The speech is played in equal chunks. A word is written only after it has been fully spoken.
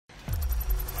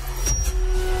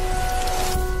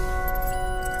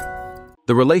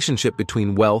The relationship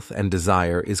between wealth and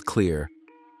desire is clear.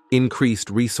 Increased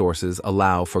resources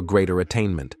allow for greater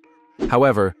attainment.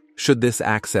 However, should this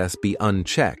access be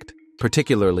unchecked,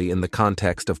 particularly in the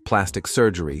context of plastic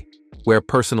surgery, where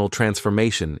personal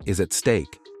transformation is at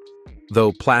stake?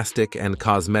 Though plastic and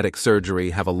cosmetic surgery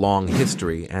have a long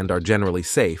history and are generally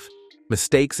safe,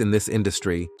 mistakes in this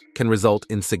industry can result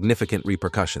in significant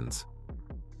repercussions.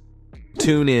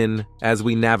 Tune in as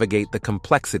we navigate the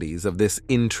complexities of this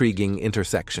intriguing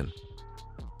intersection.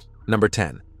 Number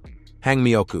 10.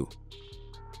 Hangmyoku.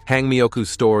 Hangmyoku's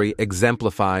story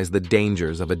exemplifies the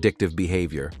dangers of addictive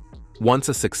behavior. Once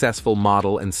a successful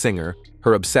model and singer,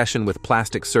 her obsession with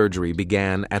plastic surgery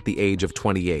began at the age of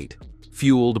 28,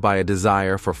 fueled by a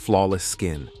desire for flawless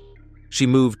skin. She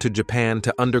moved to Japan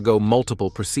to undergo multiple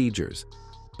procedures,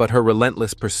 but her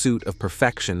relentless pursuit of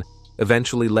perfection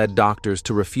eventually led doctors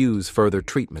to refuse further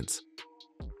treatments.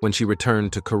 When she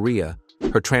returned to Korea,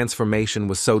 her transformation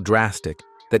was so drastic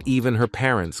that even her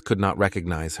parents could not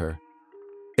recognize her.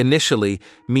 Initially,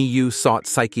 Miyu sought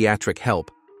psychiatric help,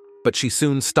 but she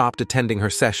soon stopped attending her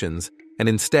sessions and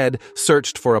instead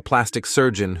searched for a plastic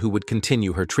surgeon who would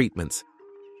continue her treatments.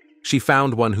 She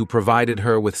found one who provided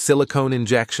her with silicone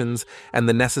injections and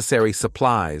the necessary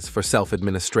supplies for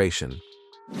self-administration.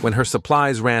 When her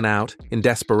supplies ran out, in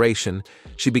desperation,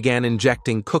 she began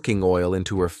injecting cooking oil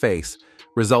into her face,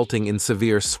 resulting in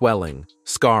severe swelling,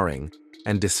 scarring,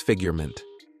 and disfigurement.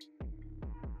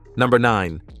 Number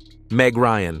 9. Meg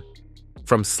Ryan.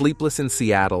 From Sleepless in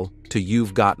Seattle to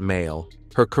You've Got Mail,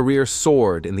 her career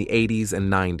soared in the 80s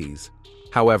and 90s.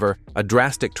 However, a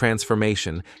drastic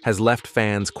transformation has left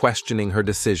fans questioning her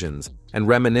decisions and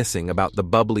reminiscing about the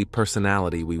bubbly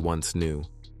personality we once knew.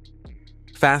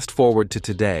 Fast forward to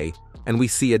today, and we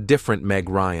see a different Meg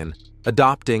Ryan,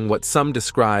 adopting what some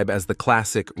describe as the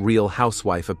classic Real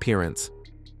Housewife appearance.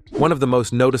 One of the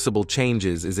most noticeable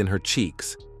changes is in her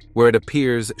cheeks, where it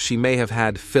appears she may have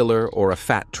had filler or a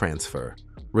fat transfer,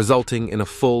 resulting in a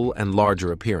full and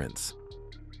larger appearance.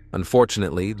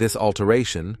 Unfortunately, this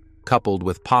alteration, coupled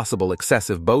with possible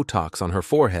excessive Botox on her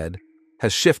forehead,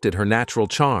 has shifted her natural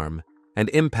charm and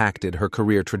impacted her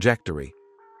career trajectory.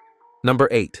 Number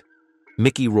 8.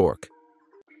 Mickey Rourke.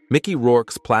 Mickey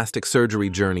Rourke's plastic surgery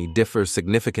journey differs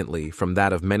significantly from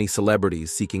that of many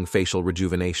celebrities seeking facial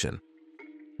rejuvenation.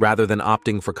 Rather than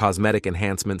opting for cosmetic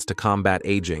enhancements to combat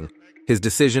aging, his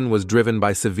decision was driven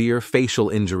by severe facial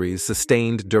injuries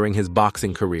sustained during his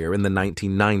boxing career in the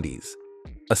 1990s.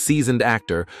 A seasoned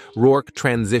actor, Rourke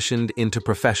transitioned into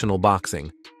professional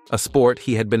boxing, a sport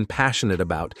he had been passionate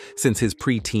about since his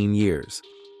preteen years.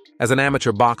 As an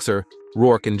amateur boxer,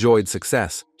 Rourke enjoyed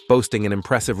success, boasting an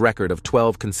impressive record of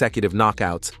 12 consecutive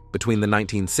knockouts between the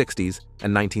 1960s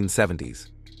and 1970s.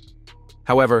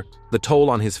 However, the toll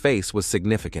on his face was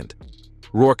significant.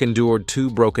 Rourke endured 2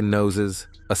 broken noses,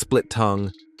 a split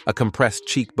tongue, a compressed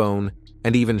cheekbone,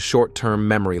 and even short-term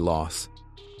memory loss.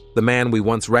 The man we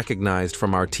once recognized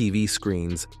from our TV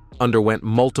screens underwent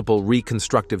multiple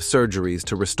reconstructive surgeries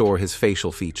to restore his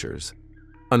facial features.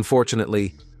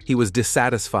 Unfortunately, he was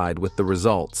dissatisfied with the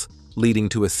results, leading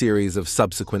to a series of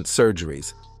subsequent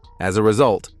surgeries. As a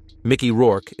result, Mickey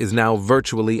Rourke is now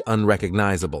virtually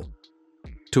unrecognizable.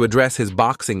 To address his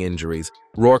boxing injuries,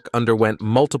 Rourke underwent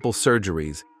multiple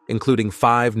surgeries, including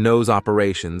 5 nose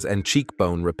operations and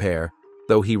cheekbone repair,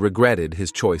 though he regretted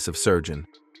his choice of surgeon.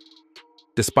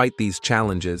 Despite these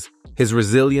challenges, his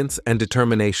resilience and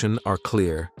determination are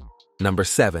clear. Number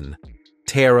 7.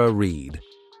 Tara Reid.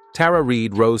 Tara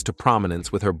Reid rose to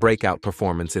prominence with her breakout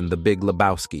performance in The Big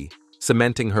Lebowski,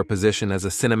 cementing her position as a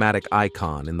cinematic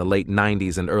icon in the late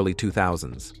 90s and early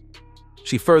 2000s.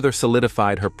 She further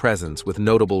solidified her presence with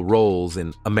notable roles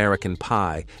in American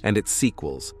Pie and its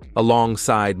sequels,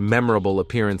 alongside memorable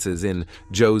appearances in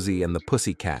Josie and the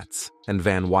Pussycats and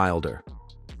Van Wilder.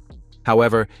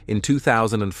 However, in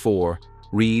 2004,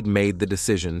 Reid made the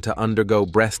decision to undergo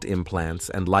breast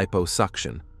implants and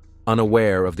liposuction,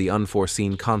 unaware of the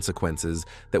unforeseen consequences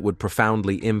that would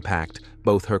profoundly impact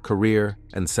both her career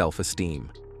and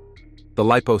self-esteem. The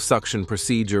liposuction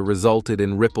procedure resulted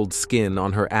in rippled skin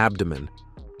on her abdomen,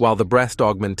 while the breast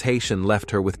augmentation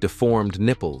left her with deformed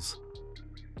nipples.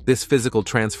 This physical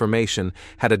transformation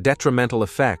had a detrimental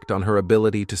effect on her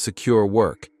ability to secure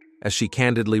work, as she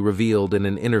candidly revealed in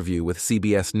an interview with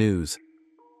CBS News.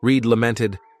 Reid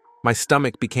lamented, "My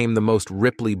stomach became the most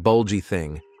ripply, bulgy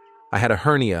thing. I had a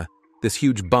hernia, this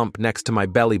huge bump next to my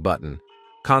belly button.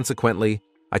 Consequently,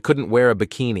 I couldn't wear a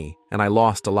bikini, and I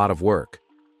lost a lot of work."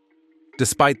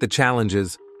 Despite the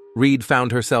challenges, Reid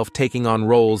found herself taking on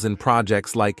roles in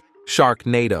projects like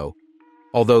Sharknado,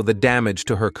 although the damage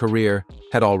to her career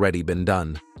had already been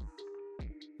done.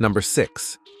 Number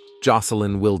 6.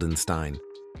 Jocelyn Wildenstein.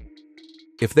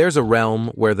 If there's a realm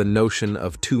where the notion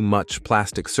of too much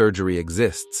plastic surgery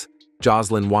exists,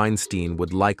 Jocelyn Weinstein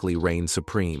would likely reign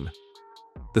supreme.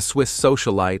 The Swiss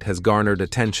socialite has garnered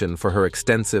attention for her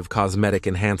extensive cosmetic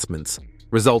enhancements,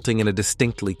 resulting in a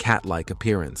distinctly cat-like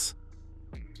appearance.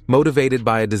 Motivated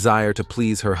by a desire to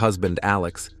please her husband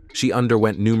Alex, she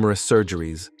underwent numerous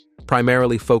surgeries,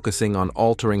 primarily focusing on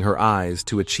altering her eyes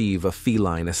to achieve a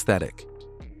feline aesthetic.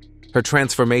 Her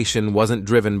transformation wasn't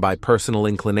driven by personal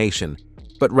inclination,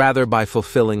 but rather by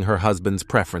fulfilling her husband's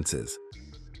preferences.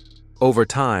 Over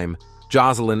time,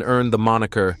 Jocelyn earned the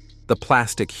moniker the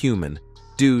Plastic Human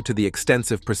due to the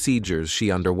extensive procedures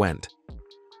she underwent.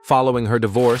 Following her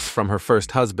divorce from her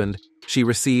first husband, she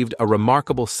received a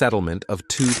remarkable settlement of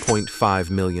 $2.5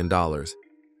 million.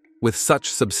 With such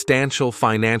substantial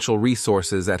financial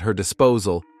resources at her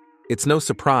disposal, it's no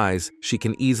surprise she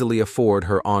can easily afford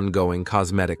her ongoing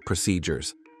cosmetic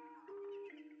procedures.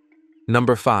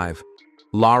 Number 5.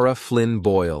 Lara Flynn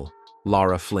Boyle.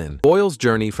 Lara Flynn. Boyle's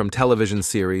journey from television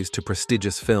series to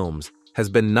prestigious films has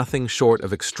been nothing short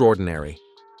of extraordinary.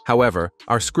 However,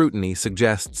 our scrutiny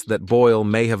suggests that Boyle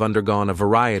may have undergone a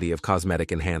variety of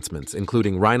cosmetic enhancements,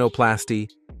 including rhinoplasty,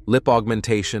 lip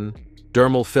augmentation,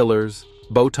 dermal fillers,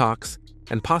 Botox,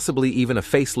 and possibly even a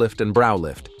facelift and brow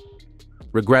lift.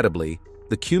 Regrettably,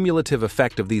 the cumulative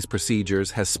effect of these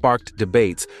procedures has sparked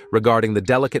debates regarding the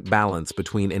delicate balance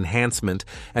between enhancement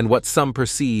and what some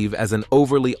perceive as an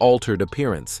overly altered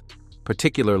appearance,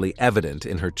 particularly evident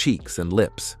in her cheeks and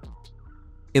lips.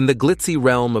 In the glitzy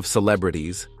realm of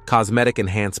celebrities, cosmetic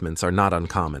enhancements are not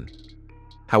uncommon.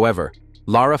 However,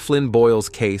 Lara Flynn Boyle's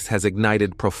case has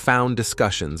ignited profound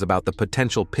discussions about the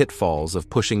potential pitfalls of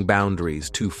pushing boundaries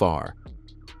too far.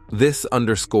 This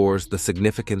underscores the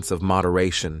significance of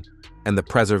moderation and the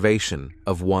preservation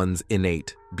of one's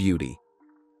innate beauty.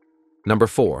 Number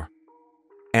 4.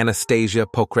 Anastasia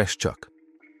Pokreshchuk.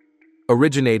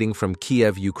 Originating from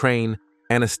Kiev, Ukraine,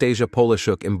 Anastasia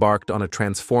Polishuk embarked on a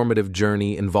transformative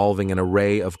journey involving an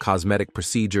array of cosmetic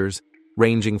procedures,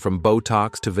 ranging from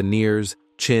Botox to veneers,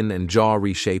 chin and jaw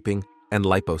reshaping, and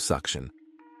liposuction.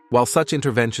 While such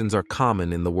interventions are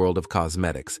common in the world of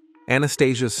cosmetics,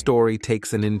 Anastasia's story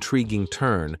takes an intriguing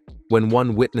turn when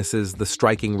one witnesses the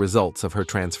striking results of her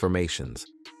transformations.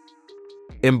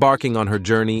 Embarking on her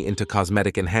journey into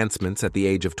cosmetic enhancements at the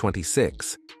age of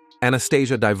 26,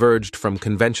 Anastasia diverged from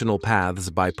conventional paths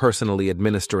by personally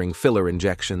administering filler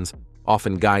injections,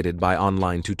 often guided by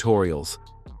online tutorials.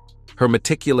 Her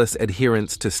meticulous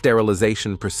adherence to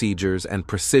sterilization procedures and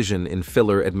precision in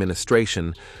filler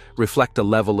administration reflect a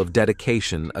level of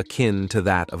dedication akin to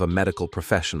that of a medical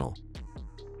professional.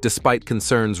 Despite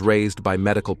concerns raised by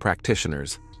medical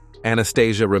practitioners,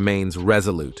 Anastasia remains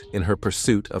resolute in her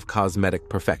pursuit of cosmetic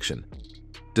perfection.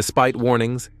 Despite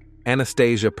warnings,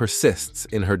 Anastasia persists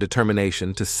in her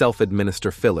determination to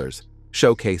self-administer fillers,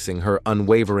 showcasing her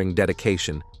unwavering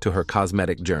dedication to her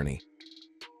cosmetic journey.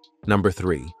 Number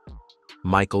 3.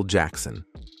 Michael Jackson.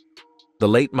 The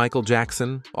late Michael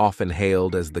Jackson, often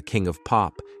hailed as the King of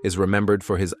Pop, is remembered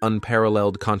for his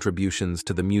unparalleled contributions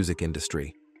to the music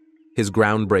industry. His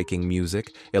groundbreaking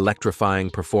music, electrifying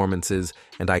performances,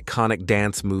 and iconic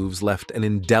dance moves left an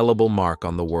indelible mark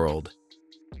on the world.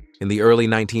 In the early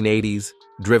 1980s,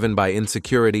 driven by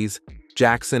insecurities,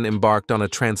 Jackson embarked on a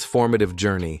transformative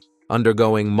journey,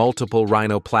 undergoing multiple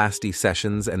rhinoplasty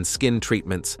sessions and skin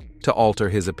treatments to alter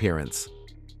his appearance.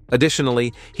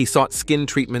 Additionally, he sought skin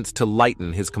treatments to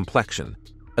lighten his complexion,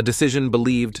 a decision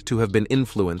believed to have been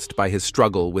influenced by his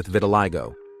struggle with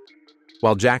vitiligo.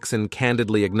 While Jackson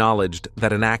candidly acknowledged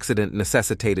that an accident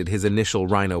necessitated his initial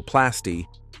rhinoplasty,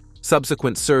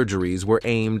 subsequent surgeries were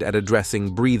aimed at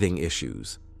addressing breathing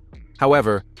issues.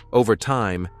 However, over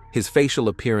time, his facial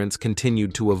appearance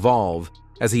continued to evolve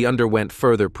as he underwent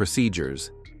further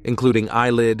procedures, including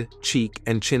eyelid, cheek,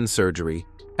 and chin surgery,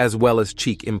 as well as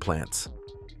cheek implants.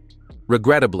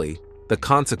 Regrettably, the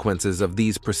consequences of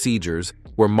these procedures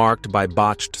were marked by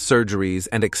botched surgeries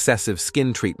and excessive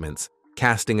skin treatments,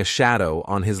 casting a shadow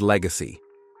on his legacy.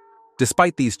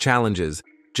 Despite these challenges,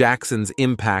 Jackson's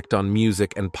impact on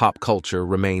music and pop culture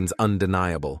remains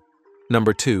undeniable.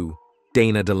 Number 2.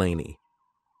 Dana Delaney.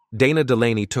 Dana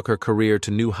Delaney took her career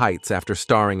to new heights after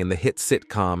starring in the hit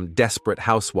sitcom Desperate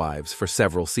Housewives for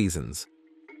several seasons.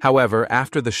 However,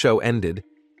 after the show ended,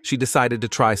 she decided to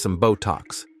try some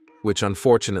Botox, which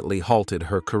unfortunately halted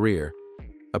her career.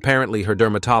 Apparently, her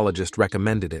dermatologist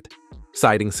recommended it,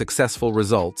 citing successful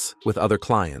results with other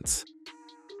clients.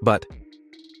 But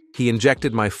he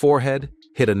injected my forehead,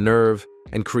 hit a nerve,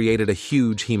 and created a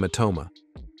huge hematoma,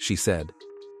 she said.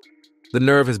 The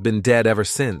nerve has been dead ever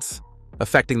since.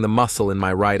 affecting the muscle in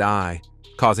my right eye,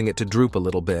 causing it to droop a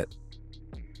little bit.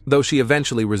 Though she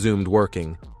eventually resumed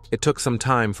working, it took some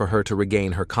time for her to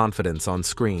regain her confidence on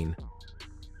screen.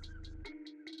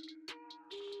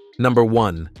 Number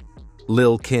 1.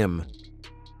 Lil Kim.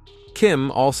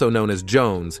 Kim, also known as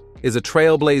Jones, is a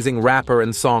trailblazing rapper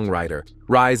and songwriter,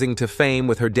 rising to fame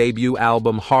with her debut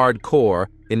album Hardcore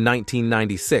in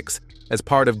 1996 as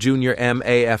part of Junior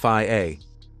MAFIA.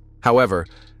 However,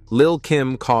 Lil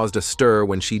Kim caused a stir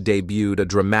when she debuted a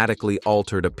dramatically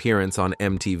altered appearance on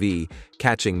MTV,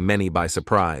 catching many by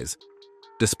surprise.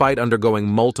 Despite undergoing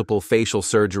multiple facial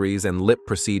surgeries and lip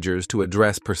procedures to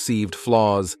address perceived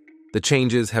flaws, the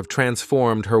changes have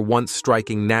transformed her once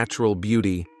striking natural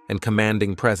beauty and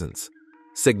commanding presence,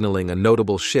 signaling a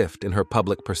notable shift in her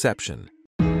public perception.